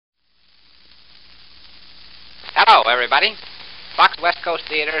everybody. Fox West Coast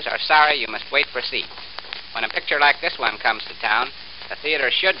theaters are sorry you must wait for seats. When a picture like this one comes to town, the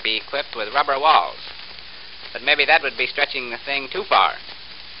theater should be equipped with rubber walls. But maybe that would be stretching the thing too far.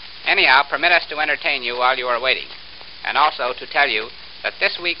 Anyhow, permit us to entertain you while you are waiting, and also to tell you that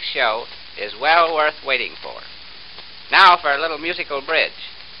this week's show is well worth waiting for. Now for a little musical bridge.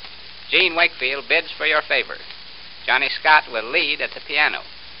 Gene Wakefield bids for your favor. Johnny Scott will lead at the piano.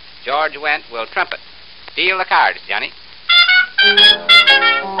 George Wendt will trumpet. Deal the cards, Johnny.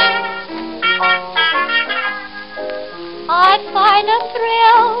 I find a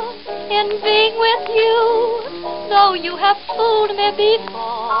thrill in being with you, though you have fooled me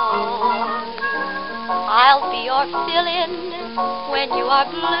before. I'll be your fill-in when you are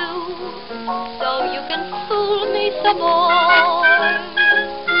blue, so you can fool me some more.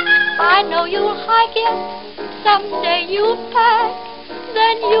 I know you'll hike it, someday you'll pack,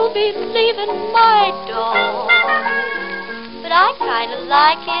 then you'll be leaving my door. But I kinda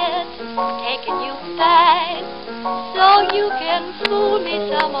like it, taking you back, so you can fool me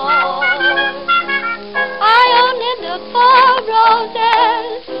some more. I only look for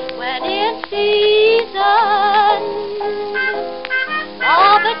roses when in season.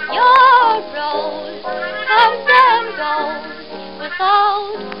 Oh, but your rose comes and goes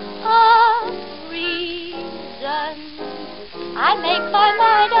without a reason. I make my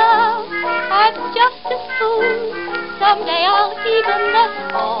mind up, I'm just a fool. Someday I'll even the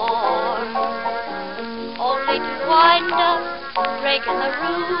score, only to wind up breaking the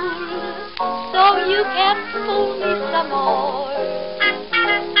rules, so you can fool me some more.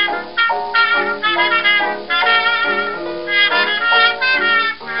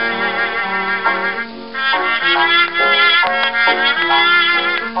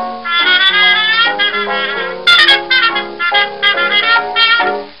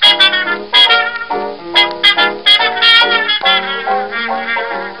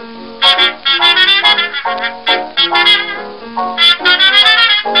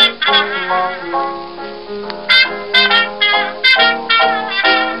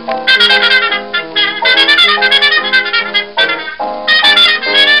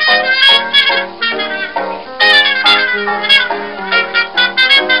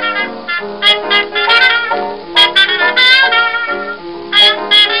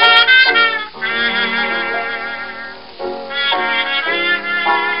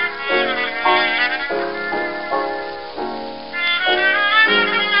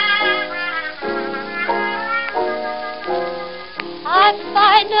 I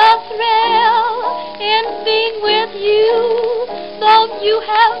find a thrill in being with you, though you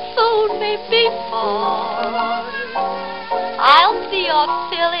have fooled me before. I'll be your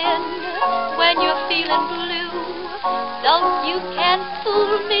fill-in when you're feeling blue, so you can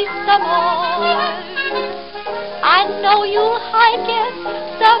fool me some more. I know you'll hike it,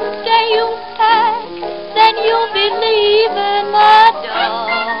 someday you'll pack, then you'll be leaving my door.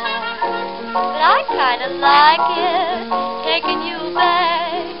 But I kinda like it, taking you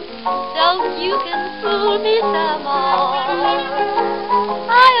back, so you can fool me some more.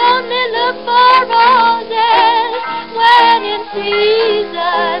 I only look for roses when in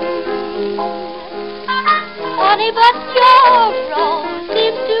season. Honey, but your rose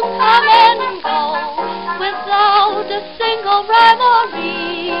seems to come and go without a single rhyme or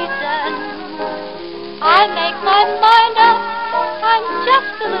reason. I make my mind up, I'm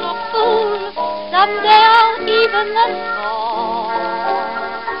just a little fool. Someday I'll even the score,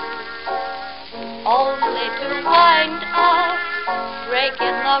 only to wind up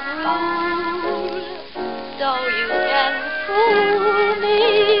breaking the rules.